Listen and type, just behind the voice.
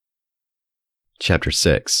Chapter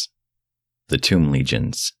 6. The Tomb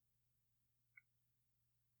Legions.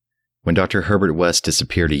 When Dr. Herbert West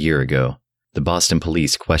disappeared a year ago, the Boston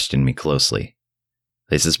police questioned me closely.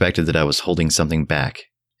 They suspected that I was holding something back,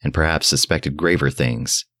 and perhaps suspected graver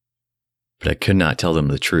things. But I could not tell them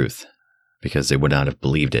the truth, because they would not have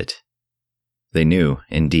believed it. They knew,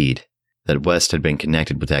 indeed, that West had been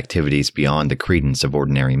connected with activities beyond the credence of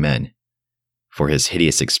ordinary men, for his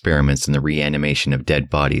hideous experiments in the reanimation of dead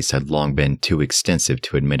bodies had long been too extensive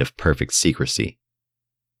to admit of perfect secrecy.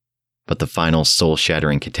 But the final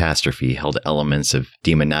soul-shattering catastrophe held elements of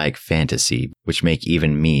demoniac fantasy which make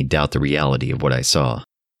even me doubt the reality of what I saw.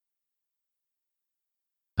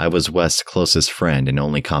 I was West's closest friend and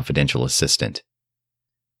only confidential assistant.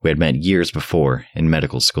 We had met years before, in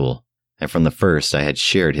medical school, and from the first I had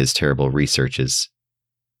shared his terrible researches.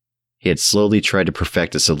 He had slowly tried to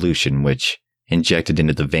perfect a solution which, injected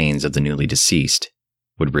into the veins of the newly deceased,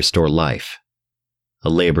 would restore life, a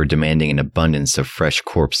labor demanding an abundance of fresh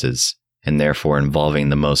corpses, and therefore involving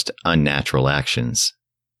the most unnatural actions.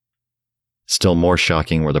 Still more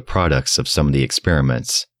shocking were the products of some of the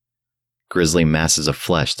experiments, grisly masses of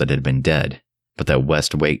flesh that had been dead, but that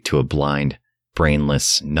West waked to a blind,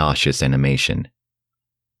 brainless, nauseous animation.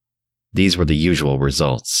 These were the usual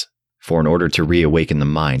results. For in order to reawaken the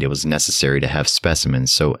mind, it was necessary to have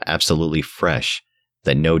specimens so absolutely fresh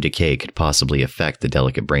that no decay could possibly affect the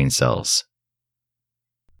delicate brain cells.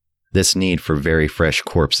 This need for very fresh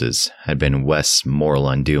corpses had been West's moral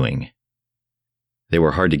undoing. They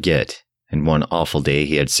were hard to get, and one awful day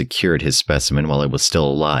he had secured his specimen while it was still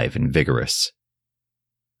alive and vigorous.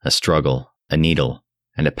 A struggle, a needle,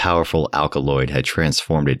 and a powerful alkaloid had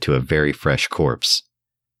transformed it to a very fresh corpse,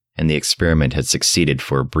 and the experiment had succeeded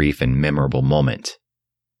for a brief and memorable moment.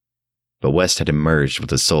 But West had emerged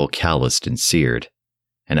with a soul calloused and seared,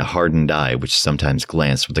 and a hardened eye which sometimes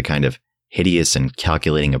glanced with a kind of hideous and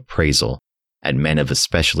calculating appraisal at men of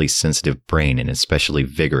especially sensitive brain and especially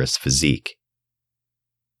vigorous physique.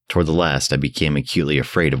 Toward the last, I became acutely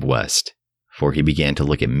afraid of West, for he began to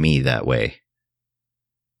look at me that way.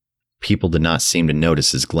 People did not seem to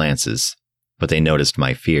notice his glances, but they noticed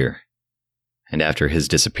my fear, and after his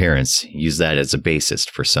disappearance, used that as a basis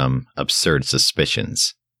for some absurd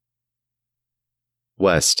suspicions.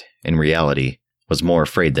 West, in reality, was more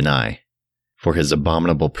afraid than I, for his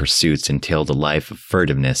abominable pursuits entailed a life of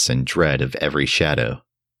furtiveness and dread of every shadow.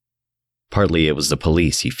 Partly it was the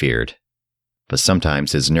police he feared, but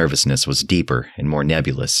sometimes his nervousness was deeper and more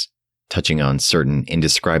nebulous, touching on certain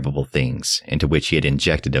indescribable things into which he had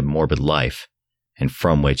injected a morbid life, and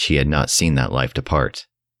from which he had not seen that life depart.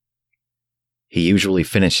 He usually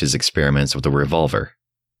finished his experiments with a revolver,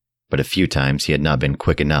 but a few times he had not been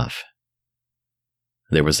quick enough.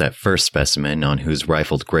 There was that first specimen on whose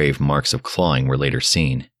rifled grave marks of clawing were later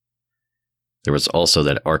seen. There was also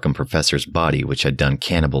that Arkham professor's body which had done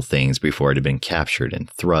cannibal things before it had been captured and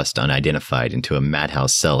thrust unidentified into a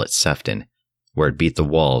madhouse cell at Sefton, where it beat the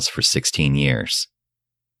walls for 16 years.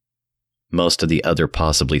 Most of the other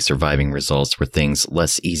possibly surviving results were things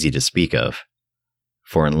less easy to speak of,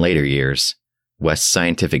 for in later years, West's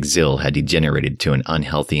scientific zeal had degenerated to an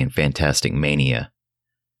unhealthy and fantastic mania,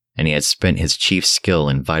 and he had spent his chief skill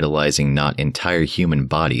in vitalizing not entire human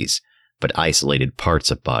bodies, but isolated parts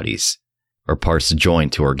of bodies, or parts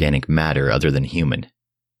joined to organic matter other than human.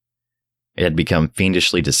 It had become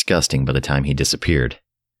fiendishly disgusting by the time he disappeared.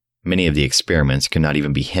 Many of the experiments could not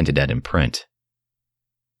even be hinted at in print.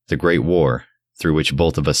 The Great War, through which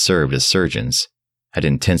both of us served as surgeons, had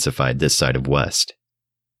intensified this side of West.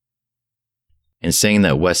 In saying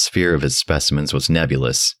that West's fear of his specimens was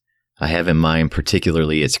nebulous, I have in mind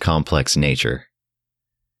particularly its complex nature.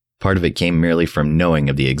 Part of it came merely from knowing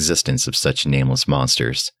of the existence of such nameless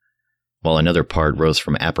monsters, while another part rose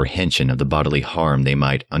from apprehension of the bodily harm they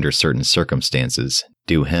might, under certain circumstances,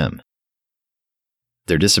 do him.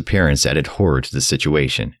 Their disappearance added horror to the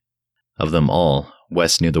situation. Of them all,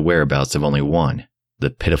 West knew the whereabouts of only one, the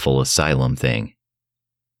pitiful asylum thing.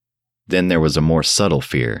 Then there was a more subtle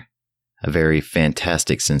fear, a very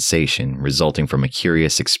fantastic sensation resulting from a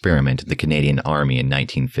curious experiment in the Canadian Army in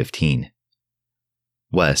 1915.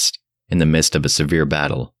 West, in the midst of a severe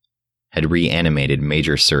battle, had reanimated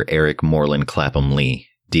Major Sir Eric Moreland Clapham Lee,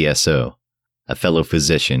 DSO, a fellow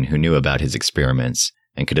physician who knew about his experiments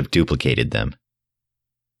and could have duplicated them.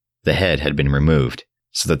 The head had been removed,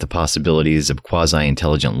 so that the possibilities of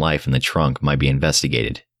quasi-intelligent life in the trunk might be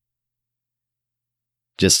investigated.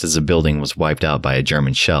 Just as a building was wiped out by a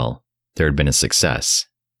German shell, there had been a success.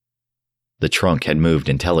 The trunk had moved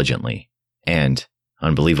intelligently, and,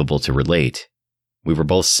 unbelievable to relate, We were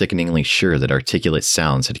both sickeningly sure that articulate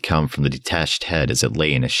sounds had come from the detached head as it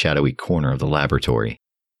lay in a shadowy corner of the laboratory.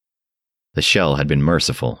 The shell had been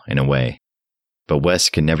merciful, in a way, but Wes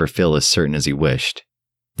could never feel as certain as he wished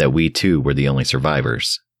that we too were the only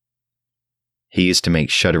survivors. He used to make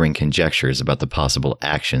shuddering conjectures about the possible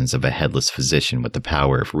actions of a headless physician with the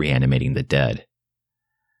power of reanimating the dead.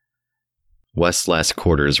 West's last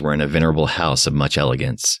quarters were in a venerable house of much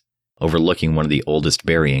elegance, overlooking one of the oldest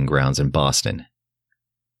burying grounds in Boston.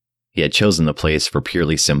 He had chosen the place for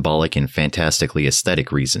purely symbolic and fantastically aesthetic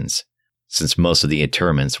reasons, since most of the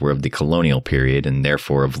interments were of the colonial period and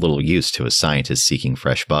therefore of little use to a scientist seeking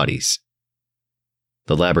fresh bodies.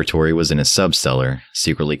 The laboratory was in a sub-cellar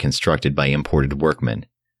secretly constructed by imported workmen,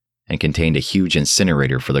 and contained a huge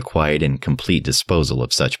incinerator for the quiet and complete disposal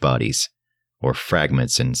of such bodies, or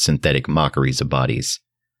fragments and synthetic mockeries of bodies,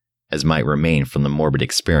 as might remain from the morbid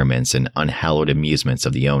experiments and unhallowed amusements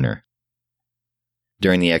of the owner.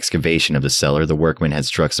 During the excavation of the cellar, the workmen had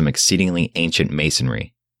struck some exceedingly ancient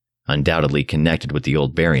masonry, undoubtedly connected with the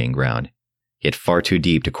old burying ground, yet far too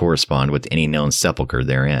deep to correspond with any known sepulchre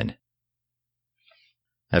therein.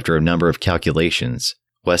 After a number of calculations,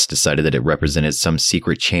 West decided that it represented some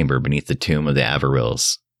secret chamber beneath the tomb of the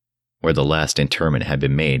Averills, where the last interment had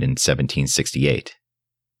been made in 1768.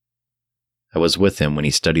 I was with him when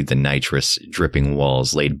he studied the nitrous, dripping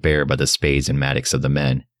walls laid bare by the spades and mattocks of the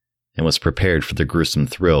men, and was prepared for the gruesome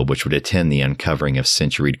thrill which would attend the uncovering of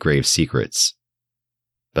centuried grave secrets.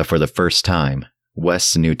 But for the first time,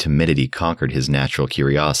 West's new timidity conquered his natural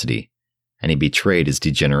curiosity, and he betrayed his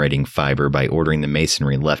degenerating fiber by ordering the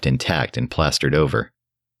masonry left intact and plastered over.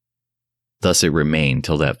 Thus it remained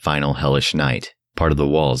till that final hellish night, part of the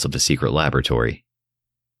walls of the secret laboratory.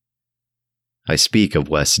 I speak of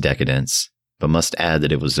West's decadence, but must add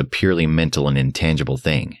that it was a purely mental and intangible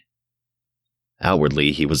thing.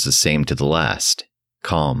 Outwardly he was the same to the last,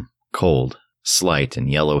 calm, cold, slight, and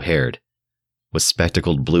yellow-haired, with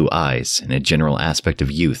spectacled blue eyes and a general aspect of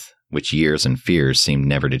youth which years and fears seemed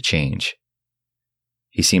never to change.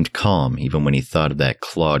 He seemed calm even when he thought of that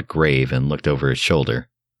clawed grave and looked over his shoulder,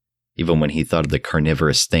 even when he thought of the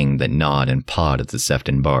carnivorous thing that gnawed and pawed at the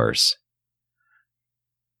Sefton bars.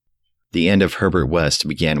 The end of Herbert West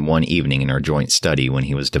began one evening in our joint study when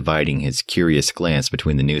he was dividing his curious glance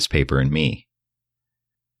between the newspaper and me.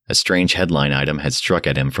 A strange headline item had struck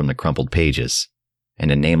at him from the crumpled pages,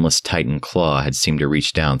 and a nameless Titan claw had seemed to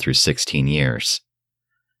reach down through 16 years.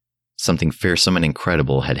 Something fearsome and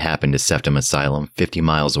incredible had happened to Sefton Asylum 50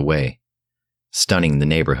 miles away, stunning the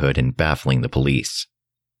neighborhood and baffling the police.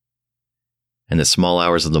 In the small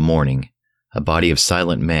hours of the morning, a body of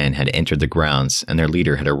silent men had entered the grounds and their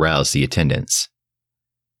leader had aroused the attendants.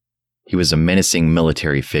 He was a menacing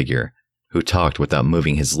military figure who talked without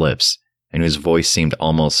moving his lips and whose voice seemed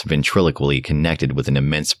almost ventriloquially connected with an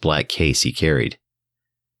immense black case he carried.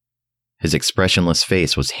 His expressionless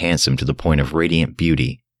face was handsome to the point of radiant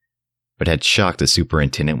beauty, but had shocked the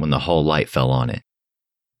superintendent when the hall light fell on it,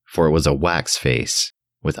 for it was a wax face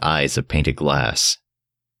with eyes of painted glass.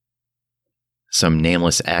 Some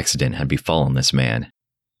nameless accident had befallen this man.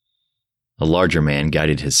 A larger man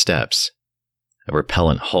guided his steps, a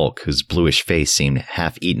repellent hulk whose bluish face seemed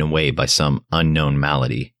half eaten away by some unknown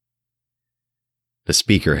malady. The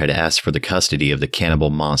speaker had asked for the custody of the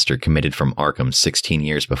cannibal monster committed from Arkham 16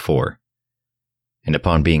 years before, and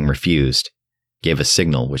upon being refused, gave a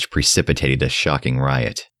signal which precipitated a shocking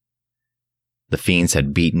riot. The fiends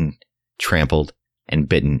had beaten, trampled, and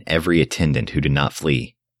bitten every attendant who did not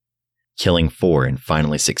flee, killing 4 and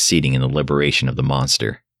finally succeeding in the liberation of the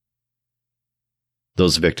monster.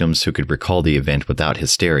 Those victims who could recall the event without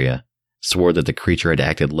hysteria swore that the creature had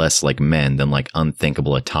acted less like men than like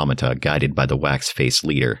unthinkable automata guided by the wax-faced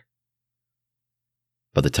leader.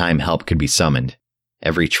 By the time help could be summoned,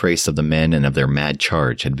 every trace of the men and of their mad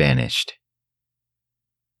charge had vanished.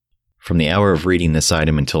 From the hour of reading this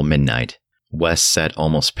item until midnight, West sat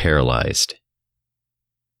almost paralyzed.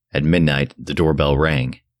 At midnight, the doorbell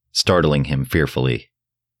rang, startling him fearfully.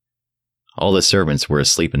 All the servants were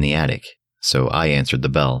asleep in the attic, so I answered the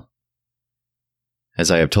bell. As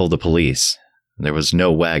I have told the police, there was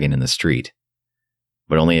no wagon in the street,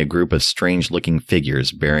 but only a group of strange-looking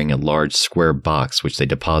figures bearing a large square box which they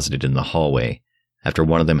deposited in the hallway after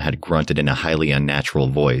one of them had grunted in a highly unnatural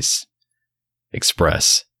voice,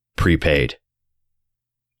 "Express. Prepaid."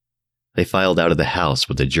 They filed out of the house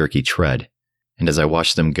with a jerky tread, and as I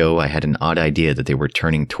watched them go, I had an odd idea that they were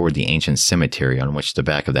turning toward the ancient cemetery on which the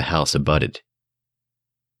back of the house abutted.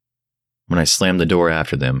 When I slammed the door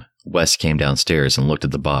after them, Wes came downstairs and looked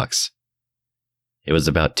at the box. It was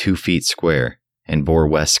about 2 feet square, and bore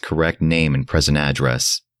West's correct name and present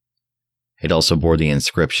address. It also bore the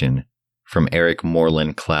inscription, "From Eric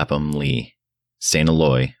Moreland Clapham Lee, St.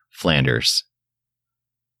 Eloi, Flanders."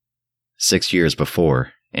 6 years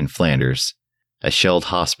before, in Flanders, a shelled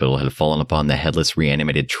hospital had fallen upon the headless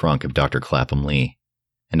reanimated trunk of Dr. Clapham Lee,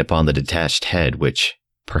 and upon the detached head which,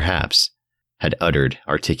 perhaps, had uttered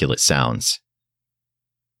articulate sounds.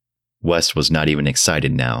 West was not even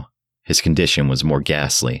excited now. His condition was more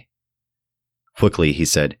ghastly. Quickly, he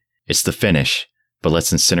said, "It's the finish, but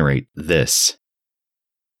let's incinerate this."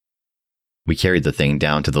 We carried the thing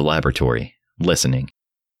down to the laboratory, listening.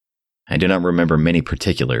 I do not remember many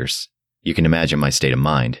particulars. You can imagine my state of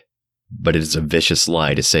mind. But it is a vicious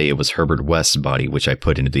lie to say it was Herbert West's body which I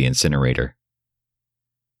put into the incinerator.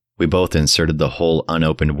 We both inserted the whole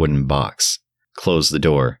unopened wooden box, closed the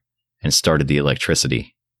door, and started the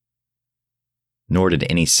electricity. Nor did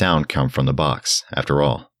any sound come from the box, after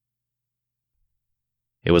all.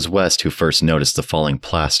 It was West who first noticed the falling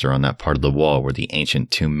plaster on that part of the wall where the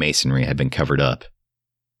ancient tomb masonry had been covered up.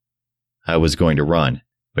 I was going to run,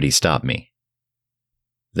 but he stopped me.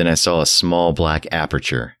 Then I saw a small black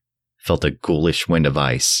aperture, felt a ghoulish wind of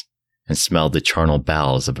ice, and smelled the charnel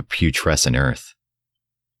bowels of a putrescent earth.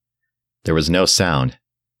 There was no sound,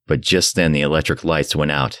 but just then the electric lights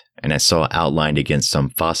went out, and I saw outlined against some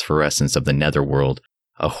phosphorescence of the netherworld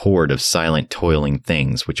a horde of silent toiling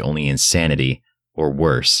things which only insanity, or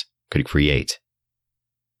worse, could create.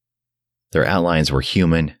 Their outlines were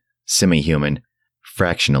human, semi-human,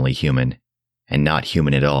 fractionally human, and not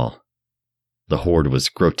human at all. The horde was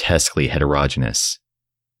grotesquely heterogeneous.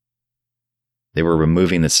 They were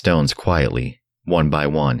removing the stones quietly, one by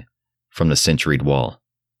one, from the centuried wall.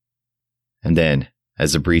 And then,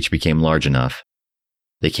 as the breach became large enough,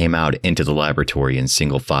 they came out into the laboratory in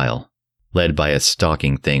single file, led by a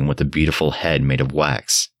stalking thing with a beautiful head made of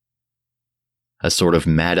wax. A sort of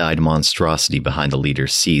mad-eyed monstrosity behind the leader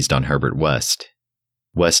seized on Herbert West.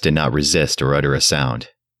 West did not resist or utter a sound.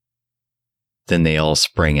 Then they all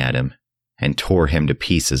sprang at him, and tore him to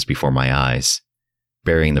pieces before my eyes,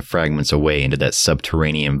 burying the fragments away into that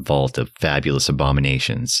subterranean vault of fabulous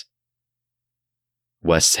abominations.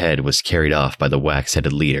 West's head was carried off by the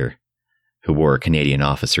wax-headed leader, who wore a Canadian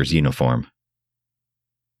officer's uniform.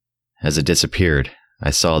 As it disappeared, I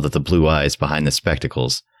saw that the blue eyes behind the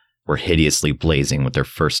spectacles were hideously blazing with their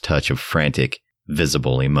first touch of frantic,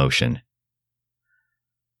 visible emotion.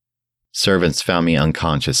 Servants found me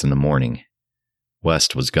unconscious in the morning.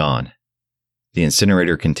 West was gone. The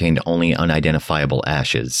incinerator contained only unidentifiable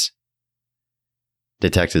ashes.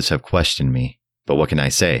 Detectives have questioned me, but what can I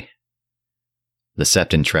say? The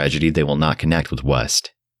Septon tragedy they will not connect with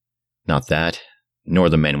West. Not that, nor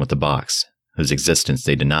the men with the box, whose existence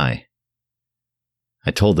they deny.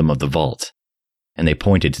 I told them of the vault, and they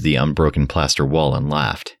pointed to the unbroken plaster wall and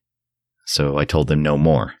laughed. So I told them no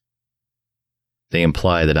more. They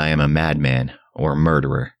imply that I am a madman or a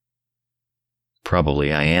murderer.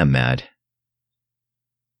 Probably I am mad.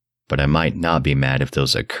 But I might not be mad if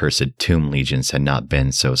those accursed tomb legions had not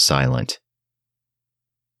been so silent.